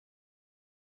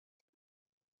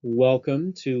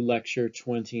Welcome to lecture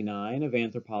 29 of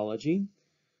Anthropology.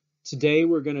 Today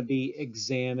we're going to be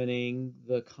examining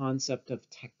the concept of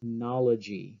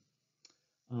technology,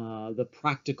 the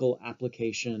practical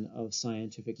application of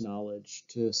scientific knowledge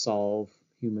to solve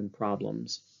human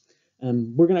problems.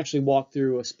 We're going to actually walk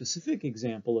through a specific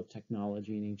example of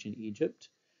technology in ancient Egypt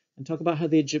and talk about how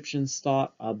the Egyptians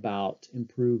thought about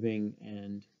improving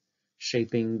and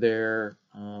shaping their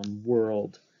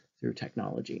world through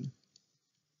technology.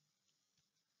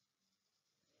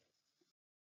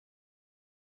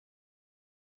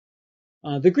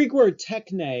 The Greek word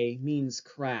techne means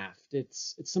craft.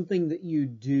 It's something that you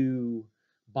do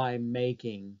by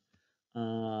making.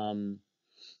 Um,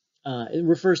 it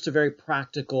refers to very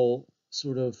practical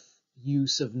sort of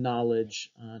use of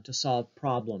knowledge to solve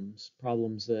problems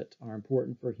that are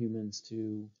important for humans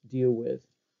to deal with.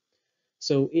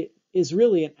 So it is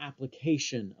really an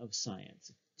application of science.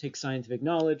 It takes scientific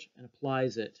knowledge and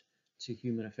applies it to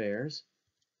human affairs.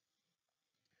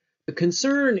 The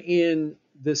concern in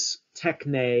this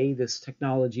techne, this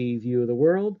technology view of the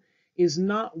world, is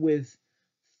not with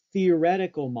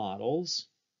theoretical models.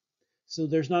 So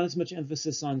there's not as much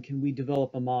emphasis on can we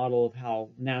develop a model of how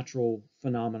natural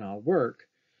phenomena work,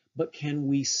 but can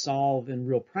we solve in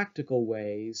real practical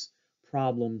ways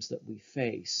problems that we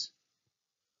face.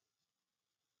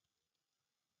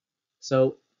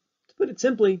 So to put it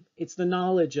simply, it's the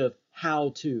knowledge of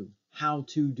how to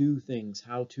do things,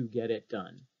 how to get it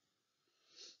done.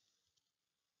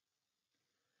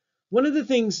 One of the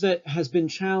things that has been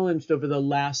challenged over the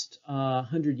last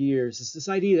 100 years is this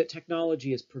idea that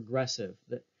technology is progressive,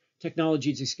 that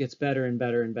technology just gets better and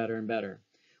better and better and better.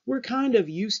 We're kind of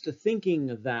used to thinking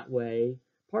of that way,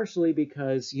 partially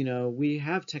because, we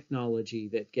have technology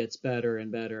that gets better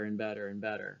and better and better and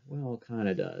better. Well, it kind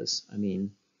of does. I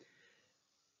mean,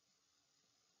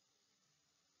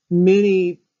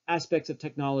 many aspects of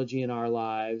technology in our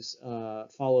lives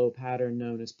follow a pattern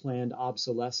known as planned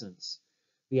obsolescence.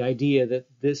 The idea that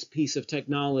this piece of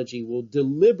technology will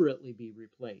deliberately be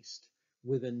replaced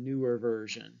with a newer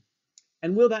version.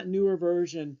 And will that newer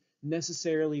version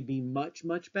necessarily be much,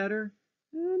 much better?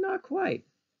 Not quite.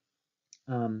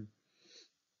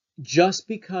 Just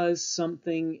because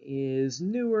something is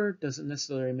newer doesn't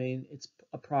necessarily mean it's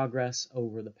a progress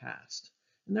over the past.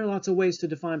 And there are lots of ways to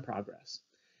define progress.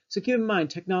 So keep in mind,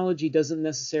 technology doesn't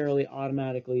necessarily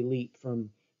automatically leap from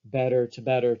better to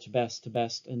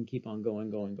best, and keep on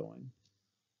going.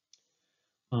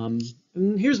 And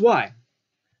here's why.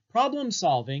 Problem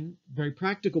solving, very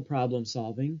practical problem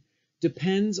solving,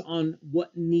 depends on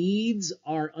what needs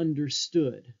are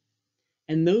understood.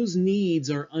 And those needs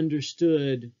are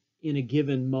understood in a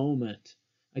given moment,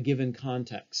 a given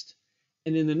context.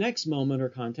 And in the next moment or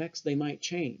context, they might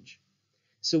change.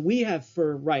 So we have,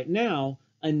 for right now,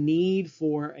 a need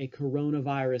for a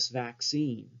coronavirus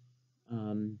vaccine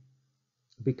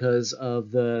because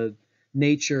of the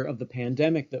nature of the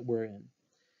pandemic that we're in.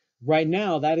 Right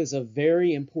now, that is a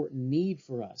very important need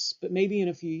for us, but maybe in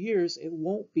a few years, it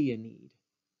won't be a need.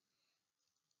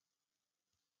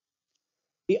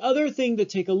 The other thing to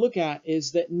take a look at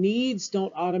is that needs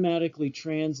don't automatically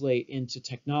translate into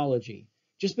technology.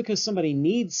 Just because somebody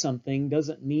needs something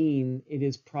doesn't mean it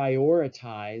is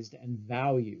prioritized and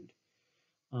valued.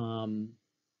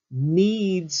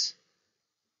 Needs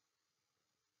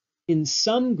in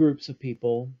some groups of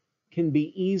people can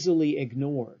be easily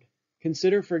ignored.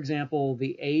 Consider, for example,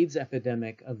 the AIDS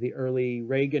epidemic of the early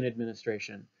Reagan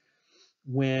administration,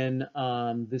 when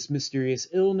this mysterious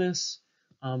illness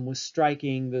was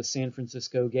striking the San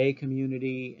Francisco gay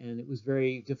community, and it was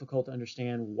very difficult to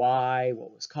understand why,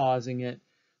 what was causing it.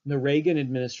 The Reagan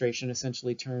administration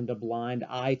essentially turned a blind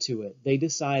eye to it. They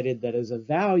decided that as a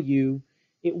value,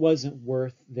 it wasn't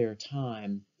worth their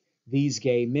time. These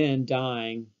gay men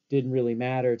dying didn't really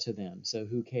matter to them, so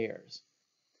who cares?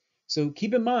 So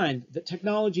keep in mind that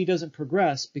technology doesn't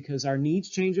progress because our needs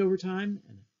change over time,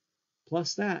 and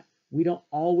plus that, we don't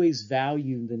always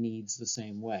value the needs the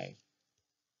same way.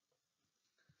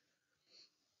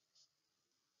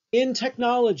 In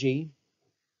technology,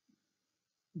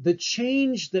 the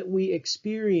change that we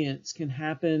experience can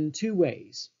happen two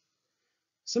ways.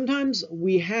 Sometimes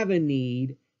we have a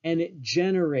need and it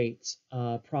generates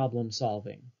problem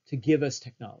solving to give us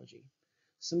technology.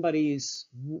 Somebody's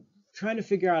trying to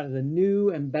figure out the new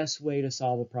and best way to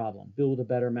solve a problem, build a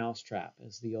better mousetrap,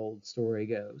 as the old story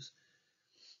goes.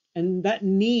 And that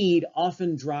need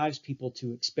often drives people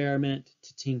to experiment,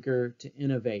 to tinker, to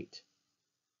innovate.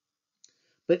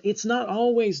 But it's not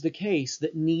always the case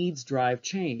that needs drive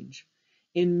change.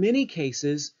 In many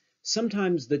cases,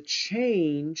 sometimes the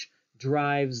change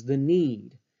drives the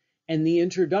need. And the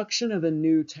introduction of a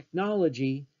new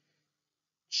technology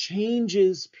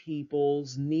changes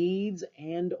people's needs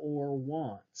and or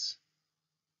wants.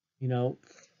 You know,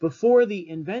 before the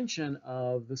invention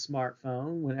of the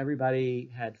smartphone, when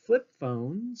everybody had flip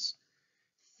phones,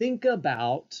 think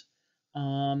about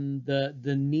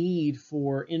the need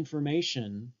for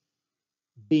information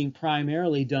being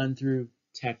primarily done through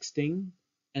texting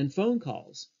and phone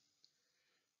calls.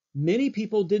 Many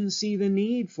people didn't see the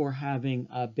need for having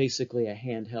basically a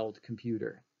handheld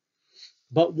computer.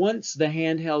 But once the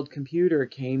handheld computer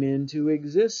came into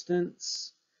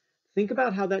existence, think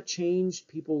about how that changed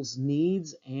people's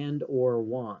needs and or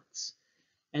wants.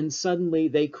 And suddenly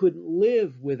they couldn't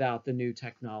live without the new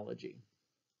technology.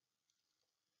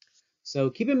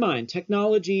 So keep in mind,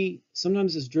 technology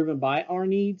sometimes is driven by our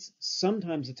needs.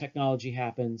 Sometimes the technology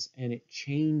happens and it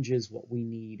changes what we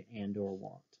need and or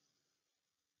want.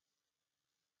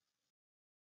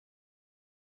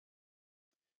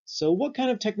 So what kind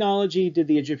of technology did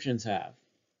the Egyptians have?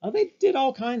 They did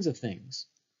all kinds of things.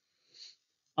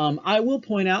 I will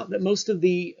point out that most of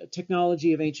the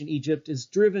technology of ancient Egypt is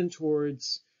driven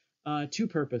towards two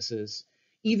purposes.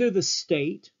 Either the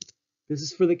state, this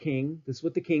is for the king, this is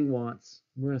what the king wants,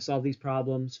 we're going to solve these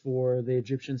problems for the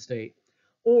Egyptian state,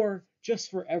 or just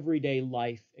for everyday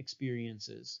life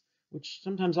experiences, which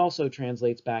sometimes also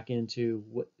translates back into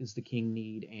what does the king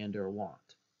need and or want.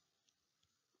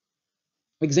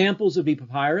 Examples would be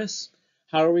papyrus.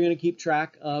 How are we going to keep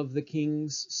track of the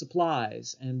king's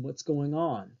supplies and what's going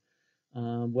on?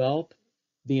 Well,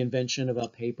 the invention of a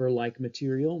paper-like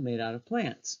material made out of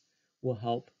plants will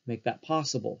help make that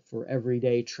possible for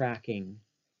everyday tracking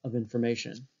of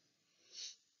information.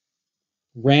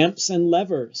 Ramps and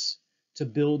levers to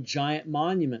build giant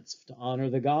monuments to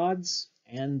honor the gods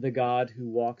and the God who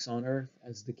walks on earth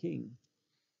as the king.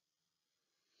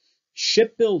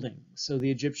 Shipbuilding, so the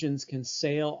Egyptians can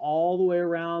sail all the way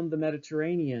around the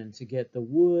Mediterranean to get the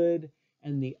wood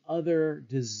and the other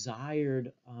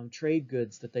desired trade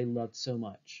goods that they loved so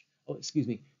much. Oh, excuse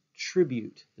me,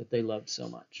 tribute that they loved so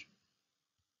much.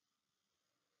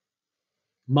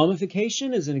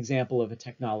 Mummification is an example of a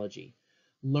technology,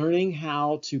 learning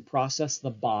how to process the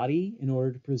body in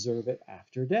order to preserve it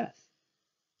after death.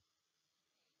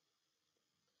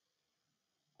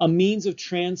 A means of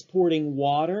transporting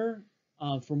water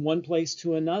from one place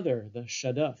to another, the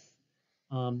shaduf,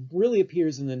 really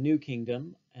appears in the New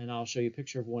Kingdom, and I'll show you a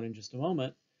picture of one in just a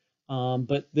moment.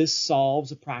 But this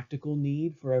solves a practical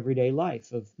need for everyday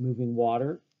life of moving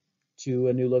water to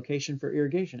a new location for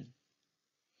irrigation.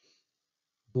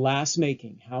 Glass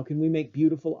making. How can we make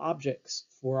beautiful objects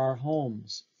for our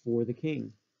homes, for the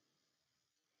king?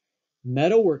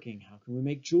 Metalworking. How can we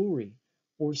make jewelry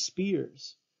or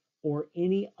spears or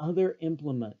any other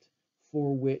implement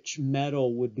for which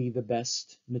metal would be the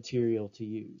best material to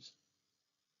use?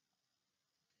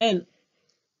 And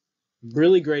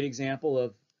really great example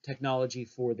of technology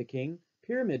for the king,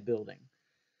 pyramid building,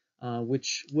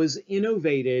 which was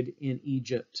innovated in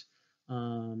Egypt.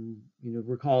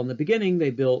 Recall in the beginning,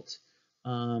 they built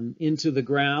into the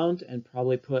ground and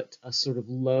probably put a sort of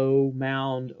low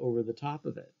mound over the top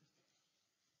of it.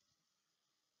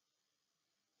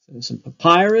 So there's some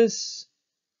papyrus,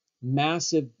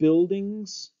 massive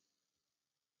buildings,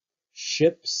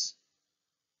 ships.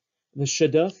 The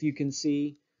shaduf, you can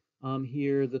see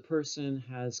here the person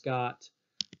has got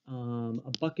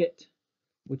a bucket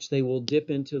which they will dip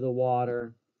into the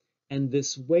water, and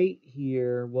this weight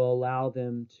here will allow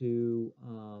them to,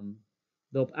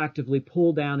 they'll actively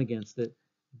pull down against it.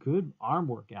 Good arm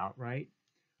workout, right?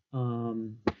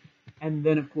 And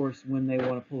then, of course, when they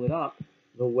want to pull it up,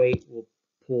 the weight will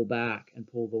pull back and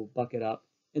pull the bucket up,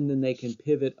 and then they can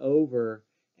pivot over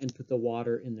and put the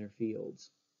water in their fields.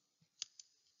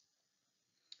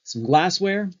 Some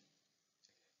glassware,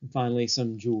 and finally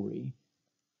some jewelry.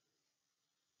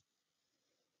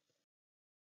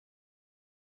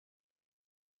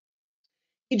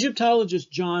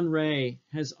 Egyptologist John Ray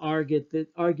has argued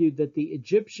that the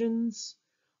Egyptians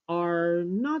are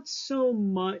not so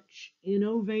much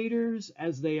innovators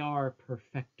as they are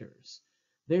perfecters.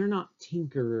 They're not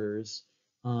tinkerers,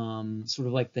 sort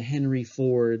of like the Henry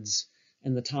Fords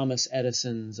and the Thomas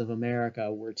Edisons of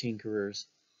America were tinkerers.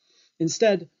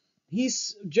 Instead,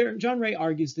 John Ray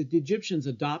argues that the Egyptians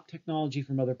adopt technology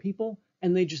from other people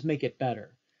and they just make it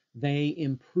better. They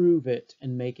improve it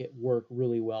and make it work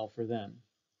really well for them.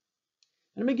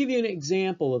 And I'm going to give you an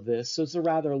example of this. So it's a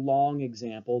rather long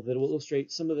example that will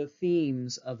illustrate some of the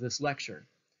themes of this lecture.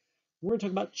 We're going to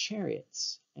talk about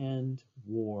chariots and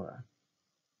war.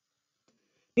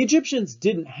 The Egyptians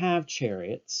didn't have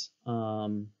chariots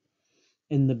in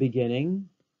the beginning.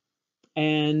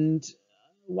 And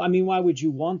I mean, why would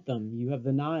you want them? You have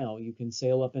the Nile. You can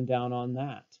sail up and down on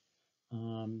that.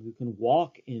 You can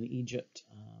walk in Egypt.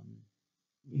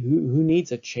 Who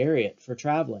needs a chariot for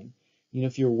traveling? You know,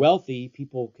 if you're wealthy,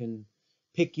 people can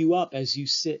pick you up as you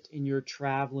sit in your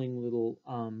traveling little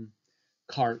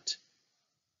cart,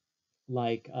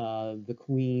 like the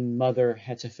Queen Mother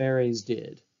Hetepheres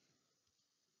did.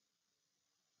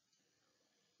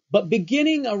 But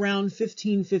beginning around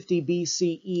 1550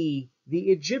 BCE,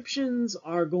 the Egyptians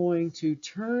are going to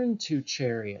turn to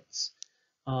chariots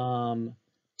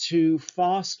to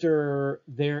foster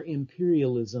their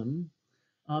imperialism.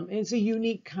 And it's a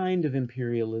unique kind of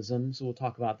imperialism, so we'll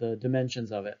talk about the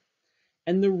dimensions of it.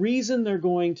 And the reason they're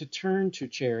going to turn to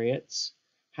chariots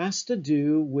has to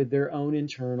do with their own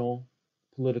internal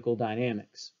political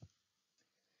dynamics.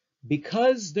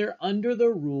 Because they're under the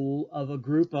rule of a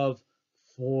group of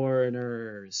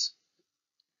foreigners,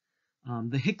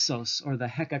 the Hyksos or the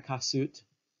Hekakasut,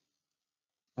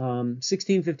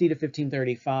 1650 to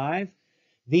 1535.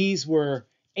 These were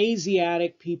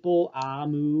Asiatic people,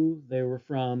 Amu. They were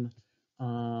from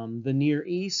the Near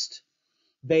East.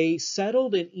 They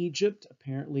settled in Egypt,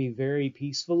 apparently very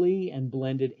peacefully, and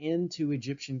blended into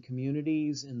Egyptian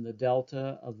communities in the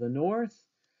delta of the north.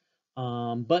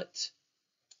 But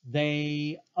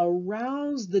they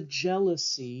aroused the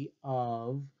jealousy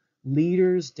of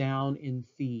leaders down in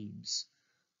Thebes,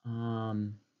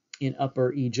 in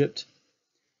Upper Egypt.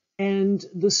 And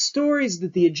the stories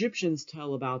that the Egyptians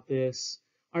tell about this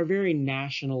are very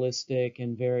nationalistic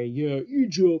and very, yeah,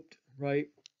 Egypt, right?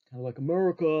 Kind of like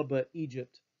America, but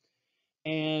Egypt.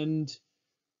 And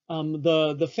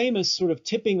the famous sort of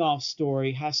tipping off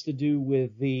story has to do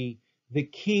with the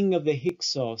king of the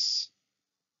Hyksos,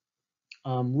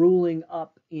 ruling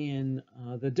up in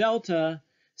the Delta,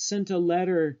 sent a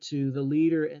letter to the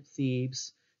leader at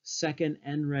Thebes, second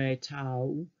Enre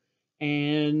Tau,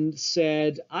 and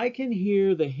said, I can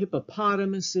hear the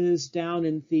hippopotamuses down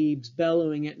in Thebes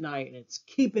bellowing at night, and it's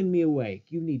keeping me awake.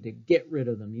 You need to get rid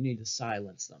of them. You need to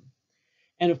silence them.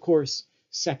 And of course,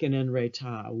 second Enre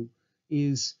Tau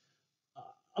is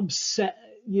upset,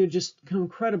 just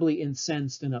incredibly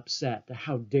incensed and upset.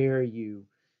 How dare you,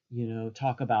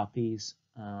 talk about these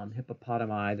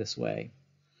hippopotami this way.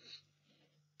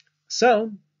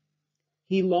 So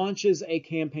he launches a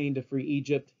campaign to free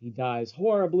Egypt. He dies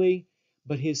horribly,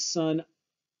 but his son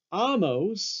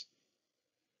Ahmose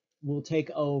will take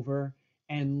over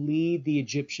and lead the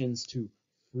Egyptians to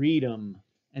freedom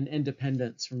and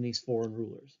independence from these foreign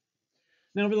rulers.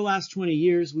 Now, over the last 20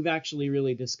 years, we've actually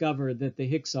really discovered that the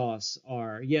Hyksos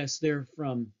are, yes, they're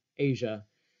from Asia,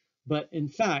 but in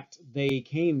fact, they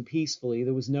came peacefully.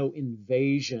 There was no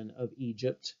invasion of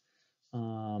Egypt.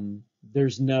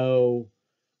 There's no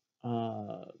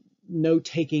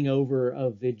taking over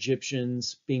of the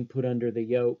Egyptians being put under the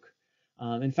yoke.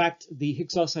 In fact, the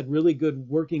Hyksos had really good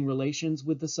working relations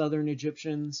with the southern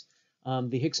Egyptians.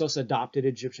 The Hyksos adopted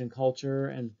Egyptian culture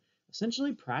and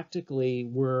essentially practically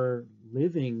were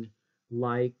living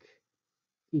like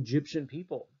Egyptian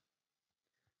people.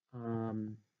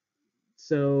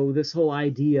 So this whole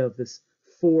idea of this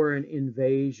foreign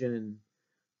invasion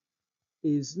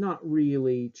is not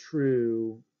really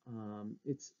true.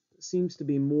 It seems to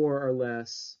be more or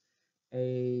less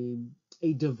a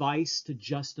device to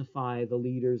justify the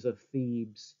leaders of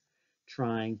Thebes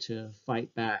trying to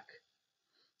fight back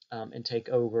and take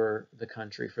over the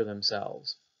country for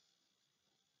themselves.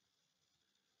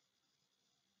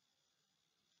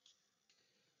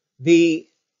 The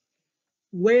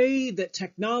way that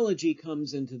technology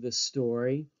comes into this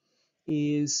story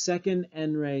is second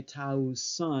Enre Tau's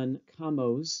son,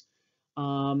 Kamos,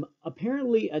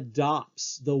 apparently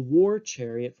adopts the war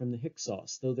chariot from the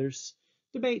Hyksos, though there's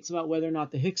debates about whether or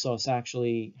not the Hyksos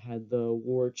actually had the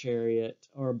war chariot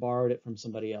or borrowed it from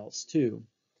somebody else too.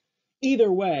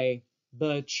 Either way,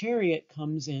 the chariot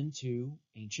comes into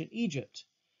ancient Egypt,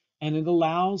 and it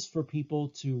allows for people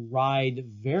to ride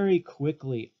very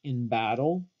quickly in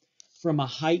battle from a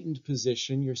heightened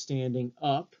position. You're standing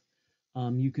up.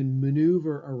 You can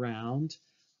maneuver around,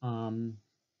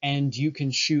 and you can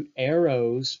shoot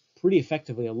arrows pretty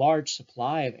effectively. A large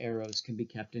supply of arrows can be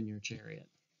kept in your chariot.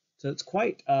 So it's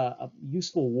quite a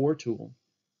useful war tool.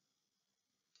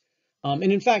 And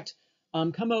in fact,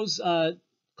 Kamos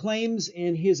claims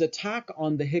in his attack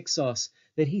on the Hyksos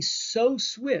that he's so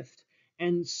swift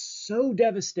and so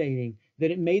devastating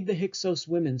that it made the Hyksos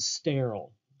women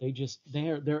sterile.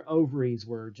 Their ovaries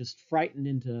were just frightened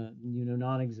into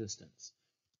non-existence.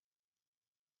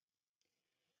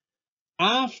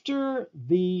 After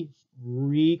the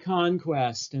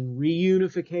reconquest and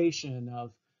reunification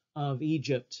of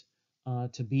Egypt,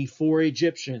 to be for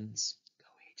Egyptians. Go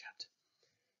Egypt.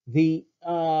 The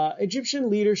Egyptian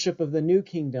leadership of the New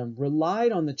Kingdom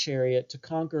relied on the chariot to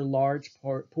conquer large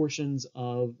portions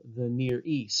of the Near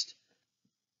East.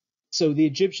 So the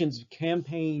Egyptians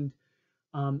campaigned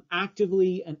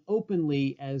actively and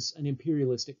openly as an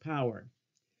imperialistic power.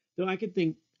 Though I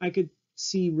could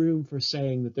see room for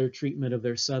saying that their treatment of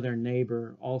their southern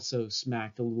neighbor also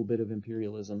smacked a little bit of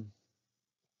imperialism.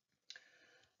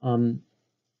 Um,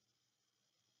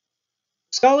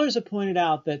 Scholars have pointed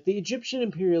out that the Egyptian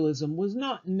imperialism was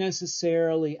not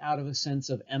necessarily out of a sense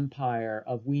of empire,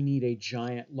 of we need a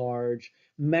giant,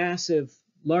 massive,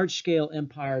 large-scale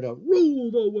empire to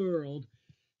rule the world,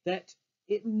 that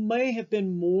it may have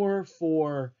been more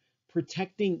for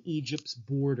protecting Egypt's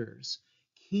borders,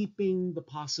 keeping the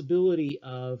possibility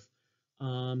of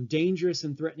dangerous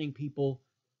and threatening people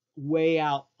way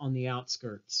out on the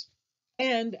outskirts.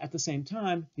 And at the same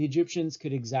time, the Egyptians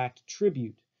could exact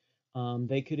tribute.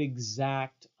 They could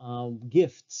exact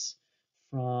gifts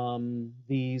from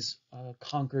these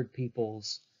conquered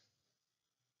peoples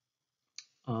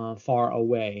far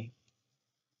away.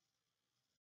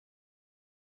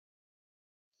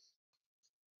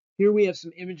 Here we have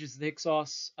some images of the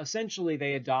Hyksos. Essentially,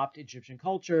 they adopt Egyptian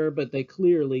culture, but they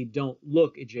clearly don't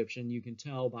look Egyptian. You can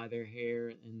tell by their hair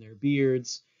and their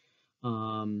beards.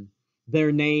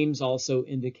 Their names also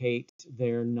indicate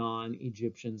their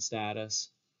non-Egyptian status.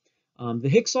 The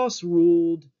Hyksos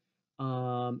ruled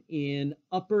in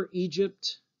Upper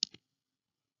Egypt,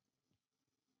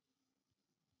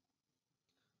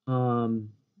 or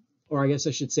I guess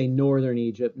I should say Northern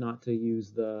Egypt, not to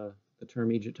use the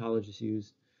term Egyptologists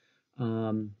use.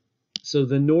 So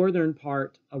the northern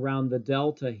part around the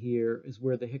delta here is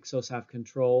where the Hyksos have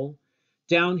control.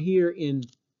 Down here in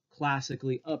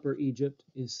classically Upper Egypt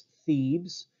is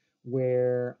Thebes,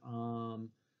 where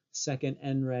Second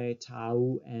Enre,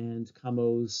 Tau, and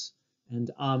Kamos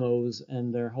and Amos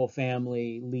and their whole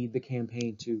family lead the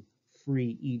campaign to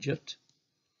free Egypt.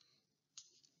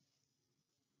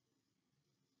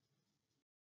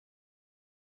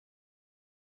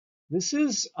 This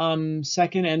is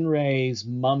Second Enre's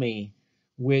mummy,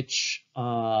 which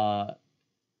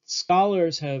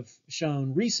scholars have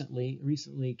shown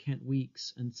recently Kent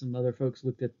Weeks and some other folks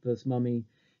looked at this mummy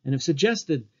and have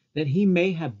suggested that he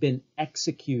may have been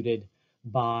executed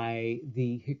by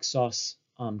the Hyksos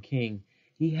king.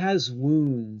 He has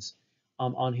wounds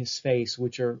on his face,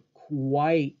 which are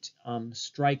quite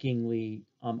strikingly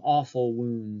awful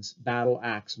wounds, battle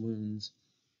axe wounds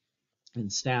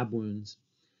and stab wounds.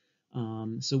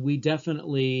 So we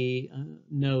definitely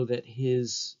know that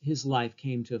his life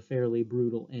came to a fairly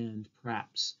brutal end,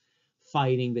 perhaps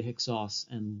fighting the Hyksos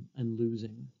and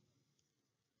losing.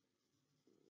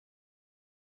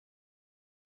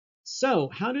 So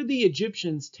how did the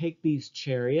Egyptians take these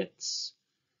chariots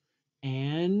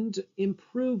and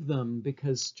improve them?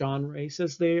 Because John Ray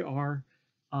says they are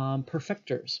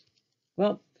perfecters.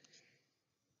 Well,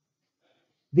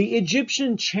 the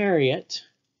Egyptian chariot,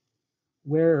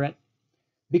 where it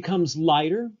becomes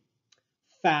lighter,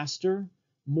 faster,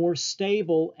 more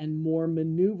stable, and more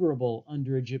maneuverable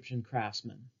under Egyptian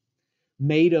craftsmen.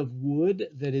 Made of wood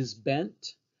that is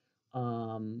bent,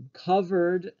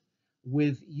 covered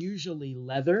with usually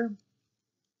leather.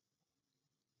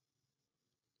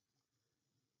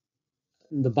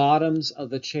 The bottoms of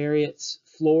the chariot's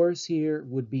floors here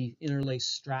would be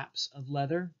interlaced straps of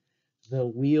leather. The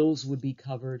wheels would be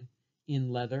covered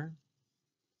in leather.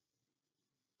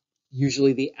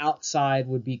 Usually the outside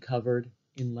would be covered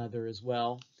in leather as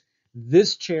well.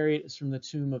 This chariot is from the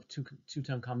tomb of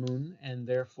Tutankhamun and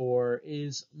therefore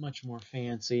is much more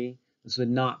fancy. This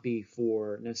would not be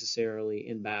for necessarily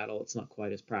in battle. It's not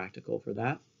quite as practical for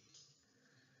that.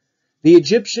 The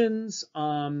Egyptians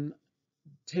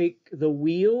take the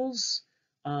wheels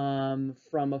from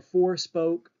a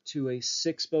 4-spoke to a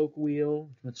 6-spoke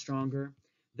wheel, much stronger.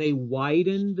 They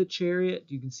widen the chariot.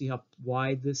 You can see how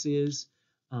wide this is.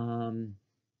 So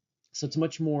it's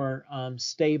much more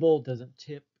stable, doesn't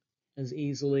tip as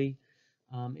easily.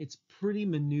 It's pretty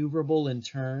maneuverable in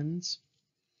turns.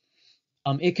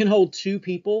 It can hold 2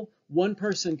 people. One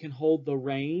person can hold the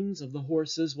reins of the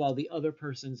horses while the other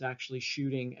person's actually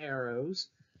shooting arrows.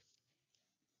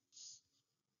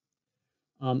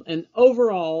 And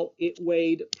overall, it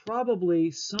weighed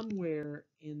probably somewhere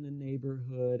in the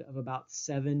neighborhood of about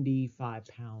 75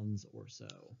 pounds or so.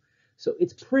 So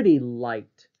it's pretty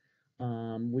light,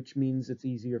 which means it's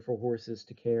easier for horses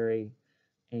to carry.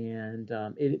 And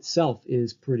it itself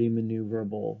is pretty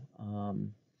maneuverable.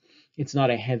 It's not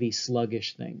a heavy,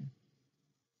 sluggish thing.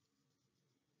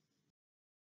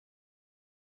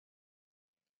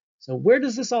 So where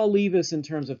does this all leave us in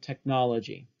terms of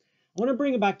technology? I want to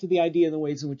bring it back to the idea of the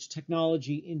ways in which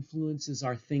technology influences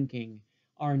our thinking,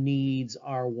 our needs,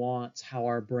 our wants, how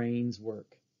our brains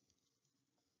work.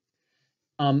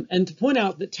 And to point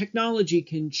out that technology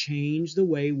can change the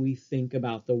way we think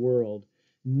about the world.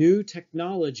 New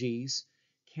technologies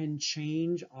can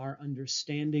change our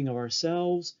understanding of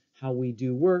ourselves, how we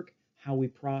do work, how we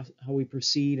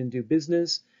proceed and do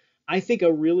business. I think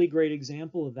a really great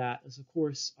example of that is, of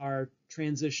course, our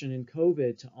transition in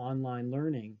COVID to online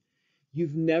learning.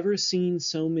 You've never seen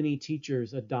so many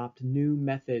teachers adopt new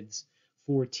methods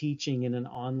for teaching in an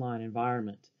online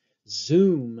environment.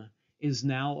 Zoom is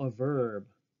now a verb.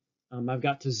 I've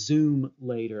got to Zoom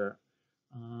later.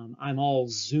 I'm all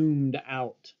zoomed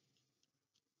out.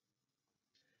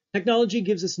 Technology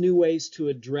gives us new ways to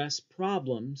address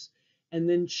problems and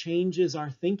then changes our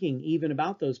thinking even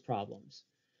about those problems.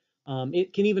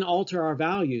 It can even alter our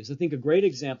values. I think a great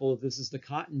example of this is the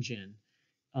cotton gin,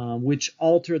 which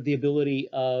altered the ability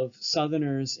of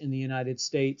Southerners in the United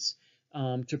States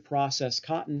to process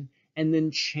cotton and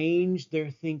then changed their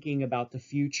thinking about the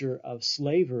future of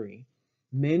slavery.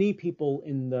 Many people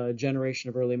in the generation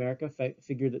of early America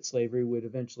figured that slavery would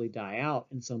eventually die out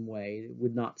in some way. It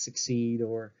would not succeed,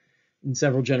 or in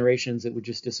several generations it would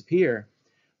just disappear.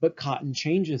 But cotton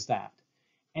changes that.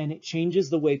 And it changes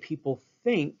the way people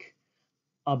think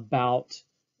about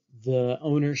the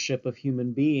ownership of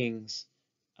human beings.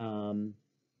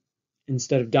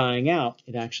 Instead of dying out,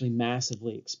 it actually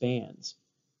massively expands.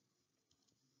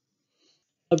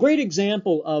 A great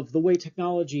example of the way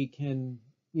technology can,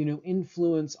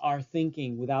 influence our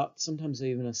thinking without sometimes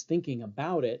even us thinking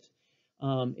about it,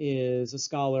 is a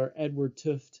scholar, Edward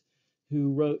Tufte,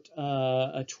 who wrote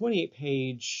a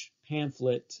 28-page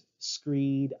pamphlet,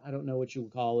 screed, I don't know what you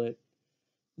would call it,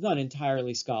 it's not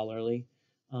entirely scholarly,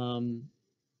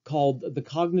 called The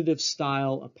Cognitive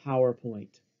Style of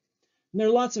PowerPoint. And there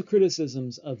are lots of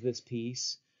criticisms of this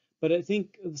piece, but I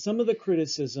think some of the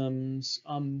criticisms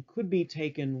could be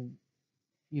taken,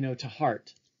 to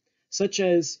heart, such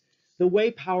as the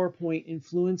way PowerPoint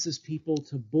influences people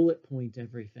to bullet point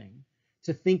everything,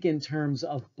 to think in terms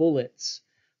of bullets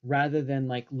rather than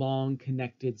like long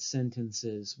connected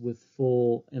sentences with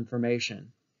full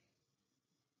information.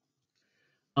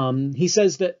 He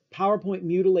says that PowerPoint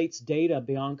mutilates data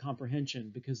beyond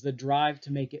comprehension because the drive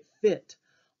to make it fit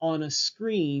on a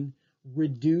screen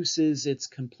reduces its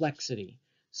complexity.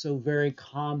 So very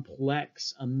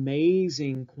complex,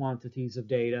 amazing quantities of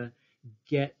data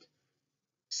get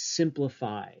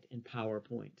simplified in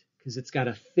PowerPoint because it's got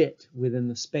to fit within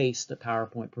the space that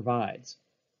PowerPoint provides.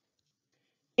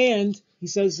 And he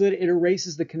says that it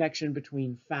erases the connection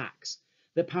between facts,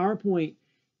 that PowerPoint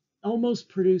almost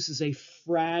produces a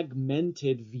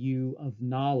fragmented view of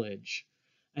knowledge,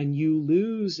 and you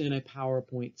lose in a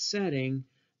PowerPoint setting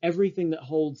everything that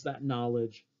holds that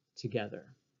knowledge together.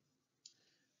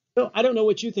 So I don't know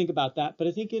what you think about that, but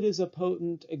I think it is a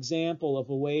potent example of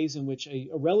the ways in which a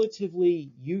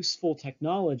relatively useful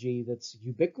technology that's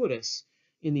ubiquitous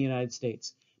in the United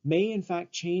States may in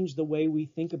fact change the way we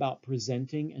think about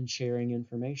presenting and sharing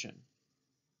information.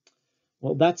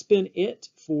 Well, that's been it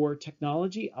for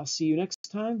technology. I'll see you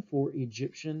next time for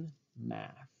Egyptian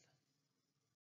math.